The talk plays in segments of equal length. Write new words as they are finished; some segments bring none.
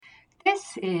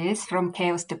This is From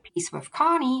Chaos to Peace with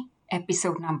Connie,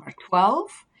 episode number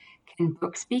 12. Can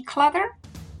books be clutter?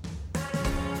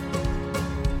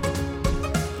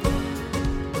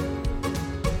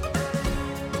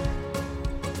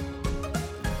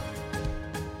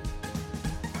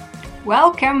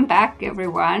 Welcome back,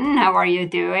 everyone. How are you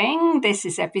doing? This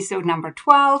is episode number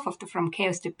 12 of the From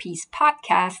Chaos to Peace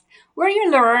podcast, where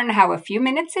you learn how a few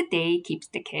minutes a day keeps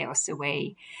the chaos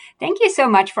away. Thank you so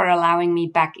much for allowing me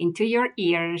back into your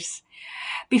ears.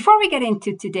 Before we get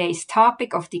into today's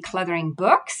topic of decluttering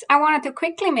books, I wanted to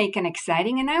quickly make an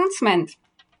exciting announcement.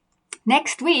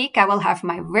 Next week, I will have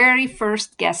my very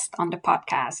first guest on the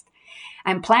podcast.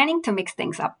 I'm planning to mix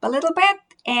things up a little bit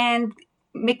and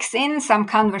mix in some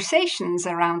conversations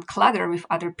around clutter with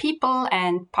other people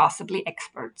and possibly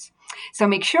experts. So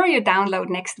make sure you download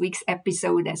next week's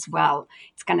episode as well.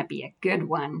 It's going to be a good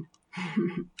one.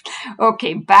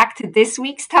 Okay, back to this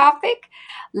week's topic.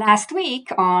 Last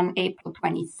week on April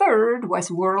 23rd was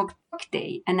World Book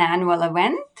Day, an annual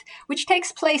event which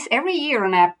takes place every year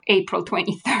on April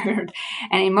 23rd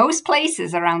and in most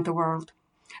places around the world.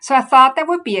 So I thought that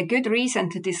would be a good reason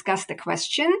to discuss the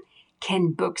question,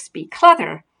 can books be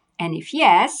clutter? And if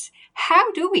yes,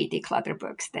 how do we declutter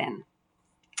books then?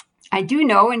 I do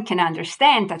know and can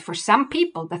understand that for some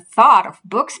people, the thought of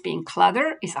books being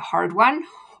clutter is a hard one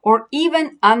or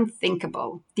even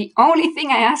unthinkable. The only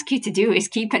thing I ask you to do is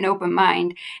keep an open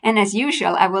mind. And as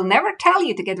usual, I will never tell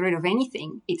you to get rid of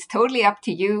anything. It's totally up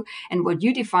to you and what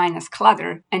you define as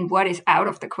clutter and what is out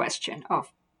of the question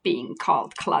of being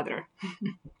called clutter.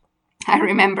 I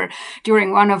remember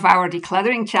during one of our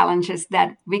decluttering challenges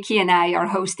that Vicky and I are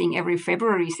hosting every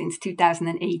February since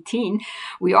 2018,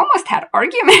 we almost had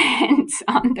arguments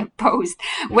on the post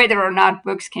whether or not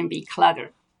books can be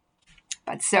clutter.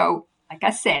 But so, like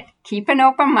I said, keep an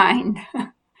open mind.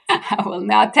 I will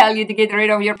not tell you to get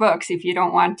rid of your books if you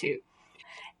don't want to.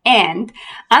 And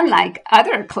unlike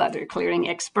other clutter clearing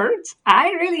experts,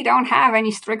 I really don't have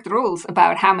any strict rules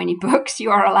about how many books you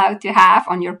are allowed to have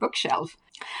on your bookshelf.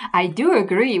 I do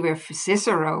agree with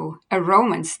Cicero, a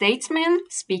Roman statesman,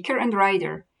 speaker, and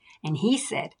writer. And he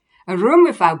said, a room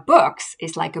without books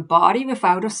is like a body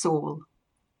without a soul.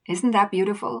 Isn't that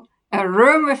beautiful? A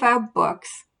room without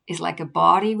books is like a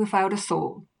body without a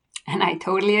soul. And I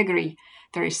totally agree.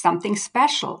 There is something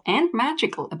special and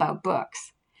magical about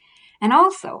books. And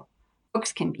also,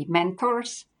 books can be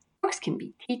mentors, books can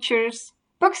be teachers,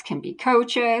 books can be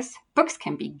coaches, books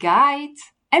can be guides,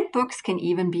 and books can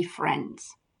even be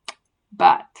friends.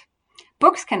 But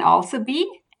books can also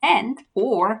be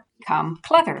or become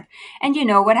clutter. And you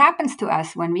know what happens to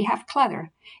us when we have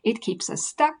clutter. It keeps us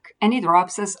stuck and it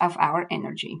robs us of our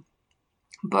energy.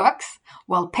 Books,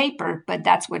 well, paper, but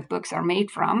that's what books are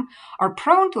made from, are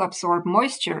prone to absorb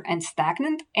moisture and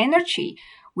stagnant energy,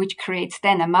 which creates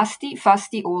then a musty,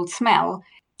 fusty old smell.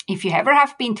 If you ever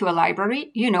have been to a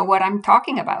library, you know what I'm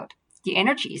talking about. The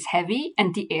energy is heavy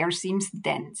and the air seems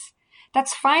dense.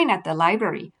 That's fine at the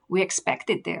library. We expect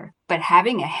it there. But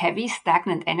having a heavy,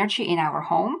 stagnant energy in our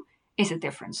home is a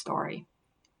different story.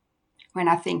 When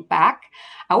I think back,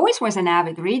 I always was an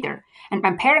avid reader, and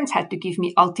my parents had to give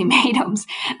me ultimatums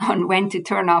on when to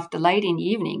turn off the light in the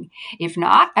evening. If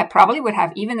not, I probably would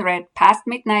have even read past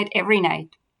midnight every night.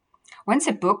 Once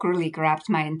a book really grabbed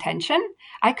my attention,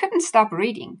 I couldn't stop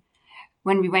reading.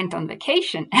 When we went on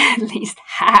vacation, at least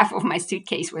half of my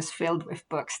suitcase was filled with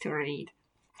books to read.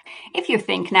 If you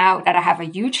think now that I have a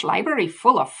huge library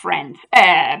full of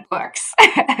books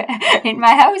in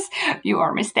my house, you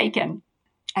are mistaken.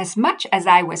 As much as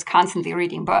I was constantly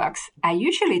reading books, I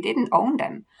usually didn't own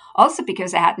them. Also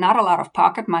because I had not a lot of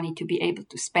pocket money to be able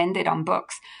to spend it on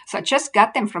books, so I just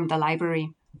got them from the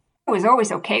library. I was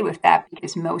always okay with that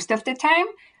because most of the time,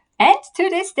 and to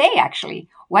this day actually,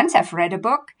 once I've read a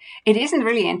book, it isn't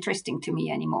really interesting to me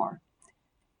anymore.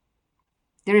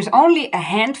 There is only a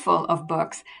handful of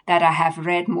books that I have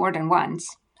read more than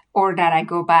once, or that I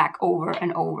go back over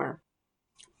and over.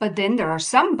 But then there are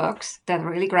some books that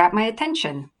really grab my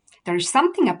attention. There is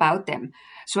something about them.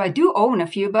 So I do own a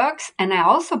few books, and I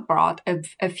also brought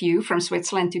a few from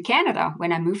Switzerland to Canada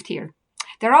when I moved here.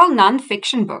 They're all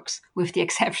non-fiction books, with the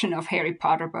exception of Harry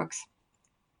Potter books.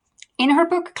 In her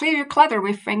book, Clear Your Clutter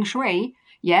with Feng Shui,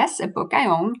 yes, a book I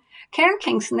own, Karen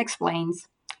Kingston explains,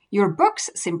 your books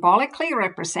symbolically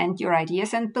represent your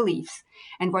ideas and beliefs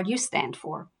and what you stand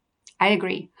for. I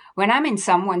agree. When I'm in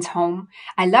someone's home,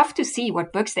 I love to see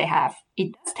what books they have.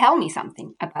 It does tell me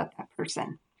something about that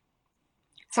person.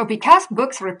 So because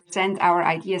books represent our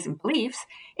ideas and beliefs,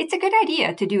 it's a good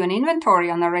idea to do an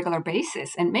inventory on a regular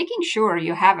basis and making sure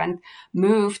you haven't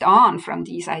moved on from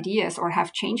these ideas or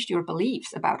have changed your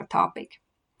beliefs about a topic.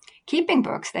 Keeping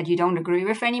books that you don't agree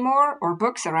with anymore or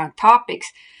books around topics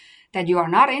that you are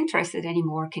not interested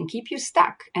anymore can keep you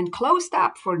stuck and closed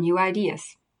up for new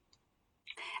ideas.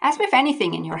 As with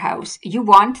anything in your house, you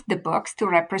want the books to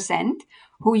represent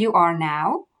who you are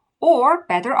now, or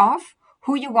better off,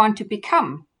 who you want to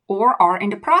become or are in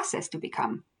the process to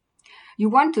become. You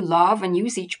want to love and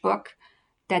use each book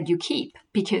that you keep,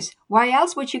 because why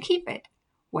else would you keep it?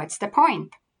 What's the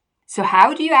point? So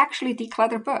how do you actually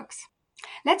declutter books?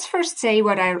 Let's first say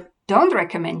what I don't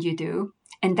recommend you do,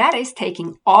 and that is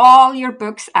taking all your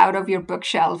books out of your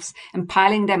bookshelves and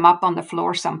piling them up on the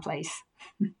floor someplace.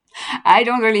 I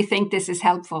don't really think this is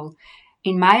helpful.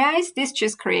 In my eyes, this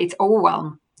just creates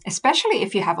overwhelm, especially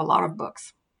if you have a lot of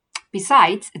books.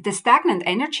 Besides, the stagnant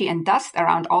energy and dust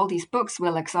around all these books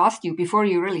will exhaust you before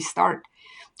you really start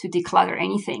to declutter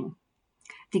anything.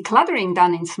 Decluttering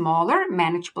done in smaller,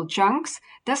 manageable chunks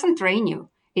doesn't drain you.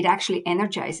 It actually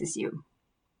energizes you.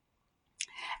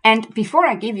 And before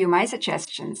I give you my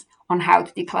suggestions on how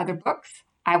to declutter books,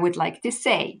 I would like to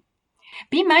say,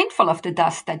 be mindful of the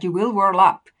dust that you will whirl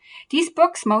up. These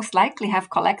books most likely have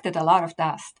collected a lot of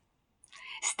dust.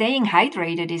 Staying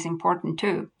hydrated is important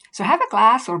too, so have a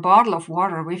glass or bottle of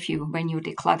water with you when you're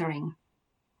decluttering.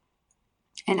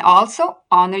 And also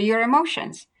honor your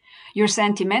emotions. Your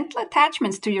sentimental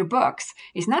attachments to your books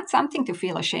is not something to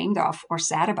feel ashamed of or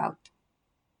sad about.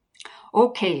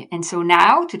 Okay, and so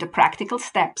now to the practical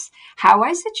steps, how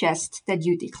I suggest that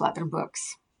you declutter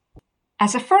books.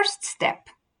 As a first step,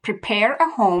 prepare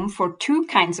a home for 2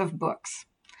 kinds of books.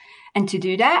 And to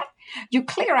do that, you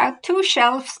clear out 2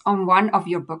 shelves on one of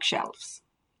your bookshelves.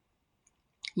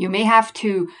 You may have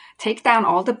to take down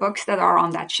all the books that are on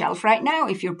that shelf right now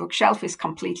if your bookshelf is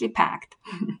completely packed.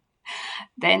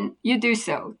 Then you do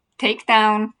so. Take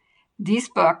down these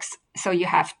books so you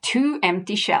have 2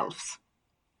 empty shelves.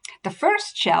 The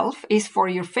first shelf is for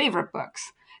your favorite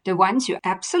books, the ones you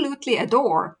absolutely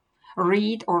adore,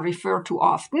 read or refer to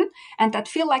often, and that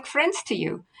feel like friends to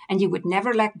you, and you would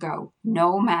never let go,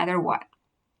 no matter what.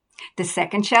 The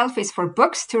second shelf is for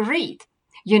books to read.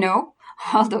 You know,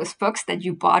 all those books that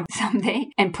you bought someday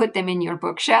and put them in your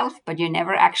bookshelf, but you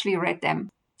never actually read them.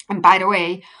 And by the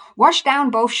way, wash down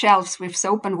both shelves with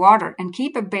soap and water and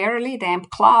keep a barely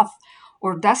damp cloth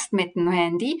or dust mitten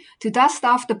handy to dust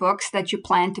off the books that you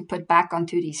plan to put back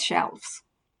onto these shelves.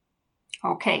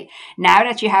 Okay, now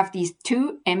that you have these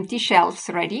 2 empty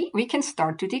shelves ready, we can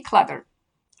start to declutter.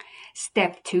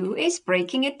 Step 2 is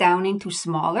breaking it down into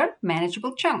smaller,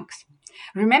 manageable chunks.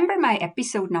 Remember my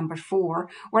episode number 4,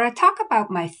 where I talk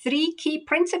about my 3 key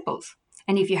principles.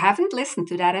 And if you haven't listened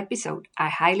to that episode, I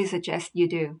highly suggest you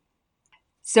do.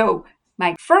 So,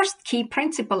 my first key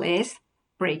principle is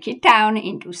break it down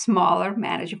into smaller,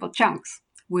 manageable chunks.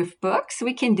 With books,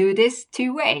 we can do this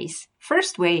 2 ways.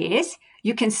 First way is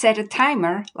you can set a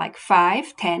timer like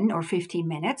 5, 10, or 15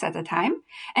 minutes at a time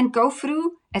and go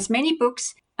through as many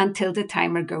books until the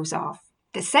timer goes off.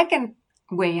 The second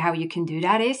way how you can do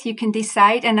that is you can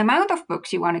decide an amount of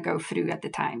books you want to go through at the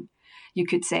time. You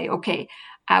could say, okay,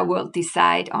 I will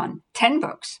decide on 10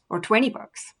 books or 20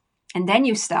 books. And then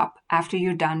you stop after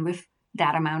you're done with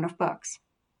that amount of books.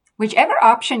 Whichever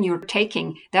option you're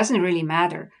taking doesn't really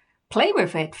matter. Play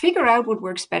with it. Figure out what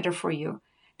works better for you.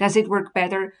 Does it work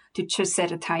better to just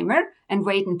set a timer and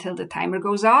wait until the timer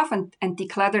goes off and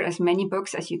declutter as many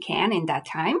books as you can in that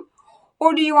time?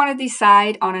 Or do you want to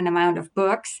decide on an amount of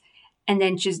books and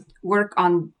then just work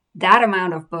on that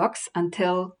amount of books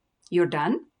until you're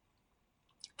done?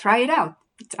 Try it out.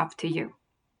 It's up to you.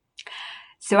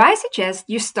 So I suggest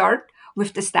you start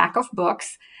with the stack of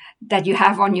books that you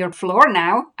have on your floor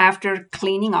now after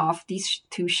cleaning off these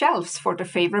 2 shelves for the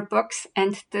favorite books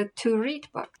and the to-read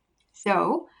books.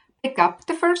 So pick up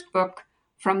the first book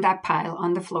from that pile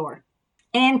on the floor.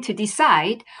 And to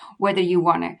decide whether you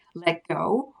want to let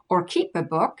go or keep a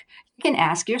book, you can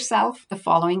ask yourself the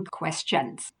following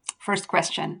questions. First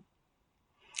question,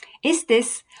 is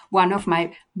this one of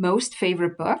my most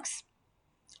favorite books?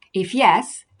 If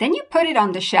yes, then you put it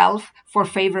on the shelf for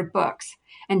favorite books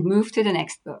and move to the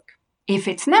next book. If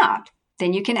it's not,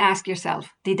 then you can ask yourself,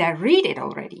 did I read it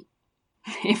already?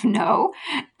 If no,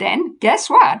 then guess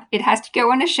what? It has to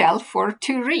go on a shelf for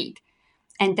to read.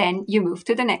 And then you move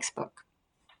to the next book.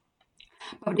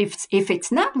 But if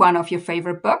it's not one of your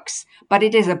favorite books, but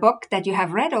it is a book that you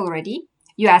have read already,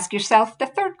 you ask yourself the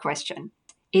third question.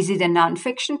 Is it a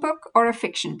nonfiction book or a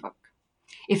fiction book?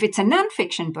 If it's a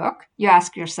nonfiction book, you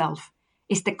ask yourself,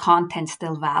 is the content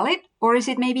still valid or is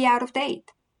it maybe out of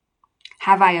date?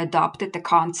 Have I adopted the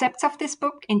concepts of this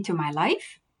book into my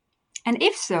life? And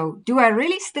if so, do I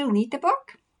really still need the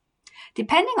book?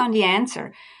 Depending on the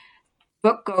answer, the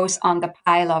book goes on the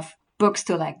pile of books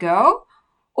to let go,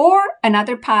 or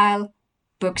another pile,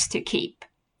 books to keep.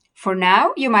 For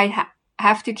now, you might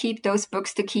have to keep those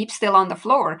books to keep still on the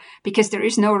floor because there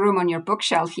is no room on your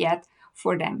bookshelf yet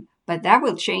for them, but that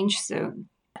will change soon.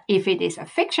 If it is a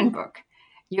fiction book,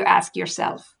 you ask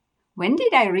yourself, when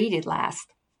did I read it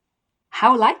last?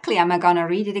 How likely am I going to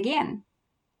read it again?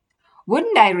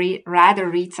 Wouldn't I rather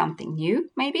read something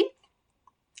new, maybe?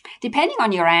 Depending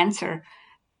on your answer,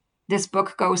 this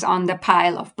book goes on the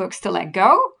pile of books to let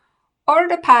go or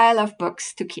the pile of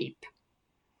books to keep.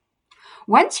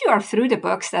 Once you are through the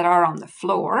books that are on the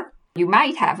floor, you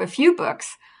might have a few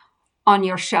books on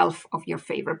your shelf of your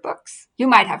favorite books. You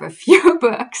might have a few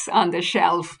books on the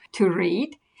shelf to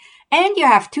read, and you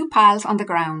have two piles on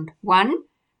the ground, one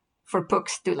for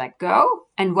books to let go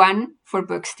and one for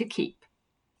books to keep.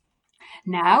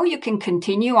 Now you can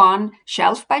continue on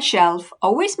shelf by shelf,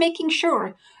 always making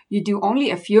sure you do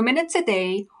only a few minutes a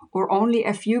day or only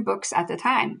a few books at a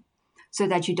time, so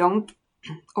that you don't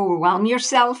overwhelm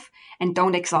yourself and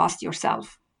don't exhaust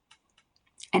yourself.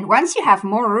 And once you have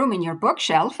more room in your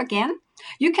bookshelf again,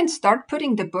 you can start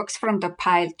putting the books from the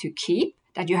pile to keep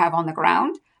that you have on the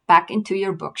ground back into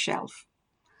your bookshelf.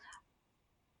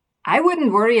 I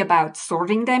wouldn't worry about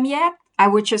sorting them yet. I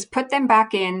would just put them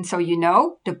back in so you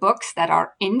know the books that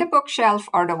are in the bookshelf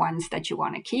are the ones that you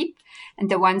want to keep, and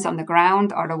the ones on the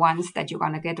ground are the ones that you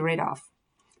want to get rid of.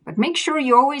 But make sure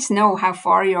you always know how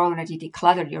far you already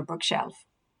decluttered your bookshelf.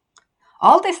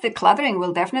 All this decluttering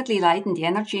will definitely lighten the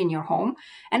energy in your home.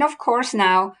 And of course,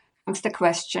 now comes the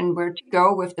question where to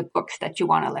go with the books that you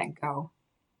want to let go.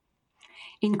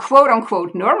 In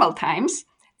quote-unquote normal times,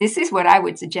 this is what I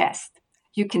would suggest.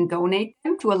 You can donate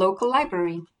them to a local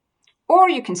library. Or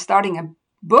you can start a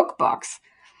book box.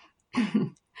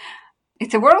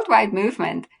 It's a worldwide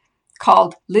movement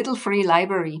called Little Free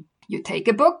Library. You take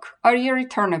a book or you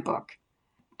return a book.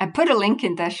 I put a link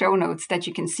in the show notes that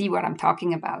you can see what I'm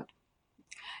talking about.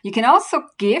 You can also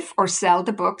give or sell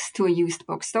the books to a used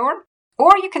bookstore,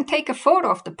 or you can take a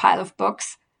photo of the pile of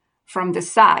books from the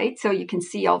side so you can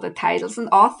see all the titles and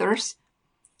authors,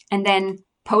 and then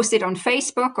post it on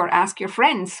Facebook or ask your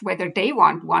friends whether they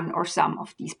want one or some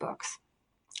of these books.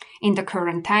 In the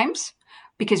current times,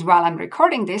 because while I'm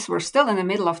recording this, we're still in the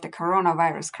middle of the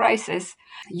coronavirus crisis,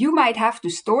 you might have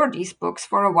to store these books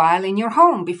for a while in your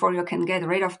home before you can get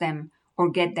rid of them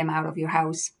or get them out of your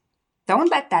house.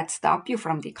 Don't let that stop you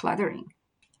from decluttering.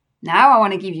 Now I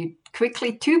want to give you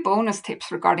quickly 2 bonus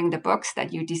tips regarding the books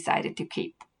that you decided to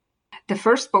keep. The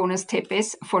first bonus tip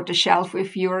is for the shelf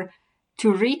with your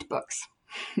to-read books.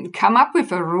 Come up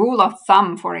with a rule of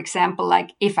thumb, for example,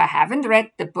 like if I haven't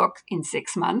read the book in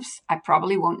 6 months, I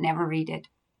probably won't never read it.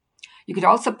 You could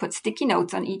also put sticky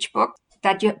notes on each book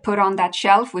that you put on that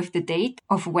shelf with the date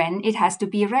of when it has to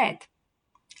be read,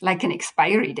 like an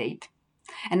expiry date.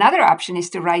 Another option is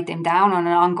to write them down on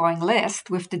an ongoing list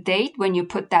with the date when you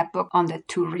put that book on the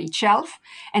to-read shelf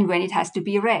and when it has to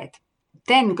be read.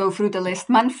 Then go through the list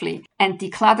monthly and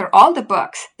declutter all the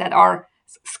books that are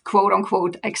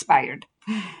quote-unquote expired.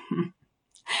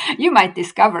 You might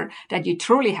discover that you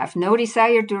truly have no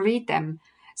desire to read them,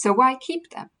 so why keep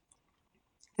them?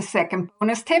 The second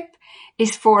bonus tip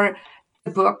is for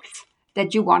the books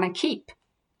that you want to keep,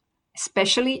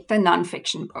 especially the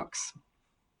nonfiction books.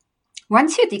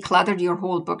 Once you decluttered your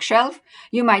whole bookshelf,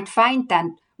 you might find that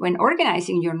when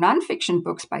organizing your nonfiction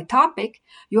books by topic,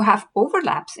 you have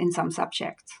overlaps in some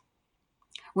subjects.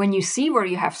 When you see where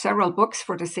you have several books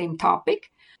for the same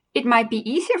topic, it might be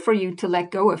easier for you to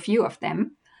let go a few of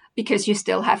them because you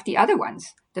still have the other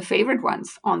ones, the favorite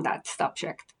ones on that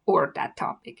subject or that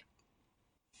topic.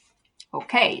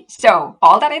 Okay, so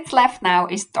all that is left now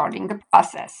is starting the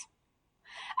process.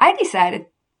 I decided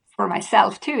for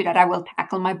myself too that I will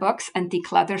tackle my books and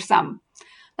declutter some.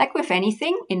 Like with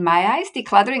anything, in my eyes,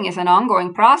 decluttering is an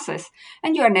ongoing process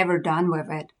and you are never done with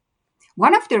it.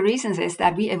 One of the reasons is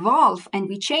that we evolve and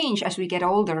we change as we get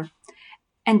older.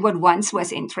 And what once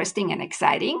was interesting and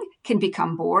exciting can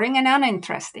become boring and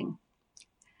uninteresting.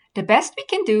 The best we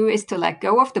can do is to let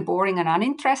go of the boring and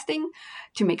uninteresting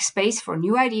to make space for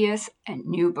new ideas and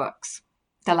new books.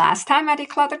 The last time I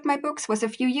decluttered my books was a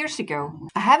few years ago.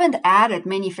 I haven't added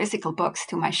many physical books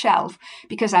to my shelf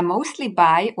because I mostly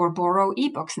buy or borrow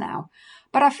ebooks now,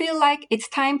 but I feel like it's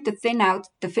time to thin out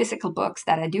the physical books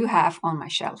that I do have on my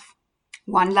shelf.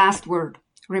 One last word.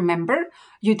 Remember,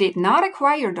 you did not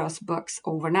acquire those books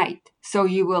overnight, so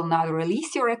you will not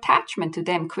release your attachment to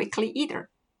them quickly either.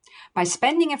 By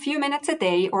spending a few minutes a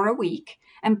day or a week,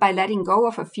 and by letting go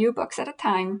of a few books at a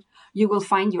time, you will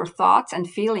find your thoughts and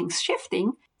feelings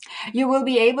shifting. You will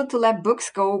be able to let books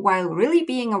go while really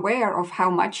being aware of how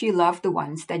much you love the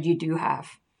ones that you do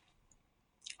have.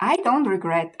 I don't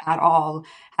regret at all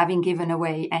having given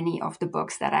away any of the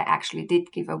books that I actually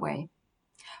did give away.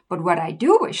 But what I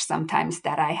do wish sometimes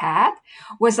that I had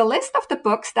was a list of the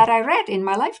books that I read in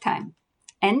my lifetime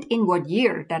and in what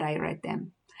year that I read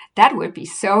them. That would be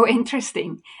so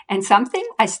interesting and something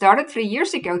I started 3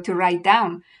 years ago to write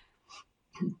down,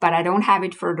 but I don't have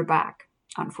it further back,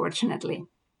 unfortunately.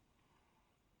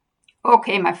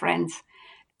 Okay, my friends,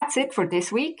 that's it for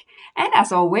this week. And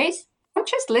as always, don't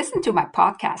just listen to my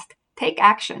podcast. Take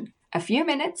action. A few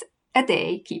minutes a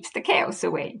day keeps the chaos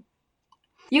away.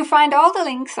 You'll find all the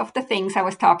links of the things I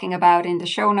was talking about in the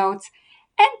show notes,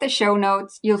 and the show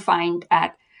notes you'll find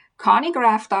at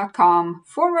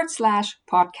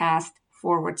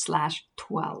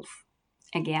connygraf.com/podcast/12.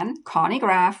 Again,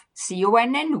 connygraf,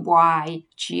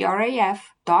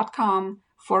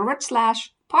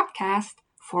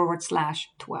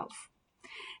 CONNYGRAF.com/podcast/12.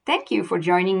 Thank you for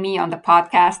joining me on the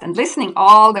podcast and listening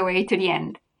all the way to the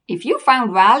end. If you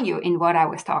found value in what I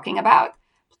was talking about,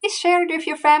 please share it with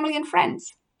your family and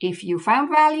friends. If you found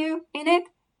value in it,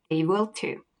 they will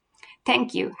too.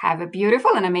 Thank you. Have a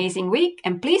beautiful and amazing week,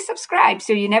 and please subscribe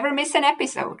so you never miss an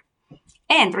episode.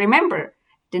 And remember,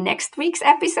 the next week's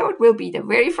episode will be the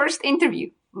very first interview.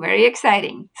 Very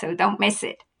exciting, so don't miss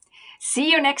it.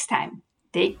 See you next time.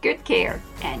 Take good care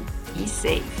and be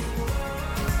safe.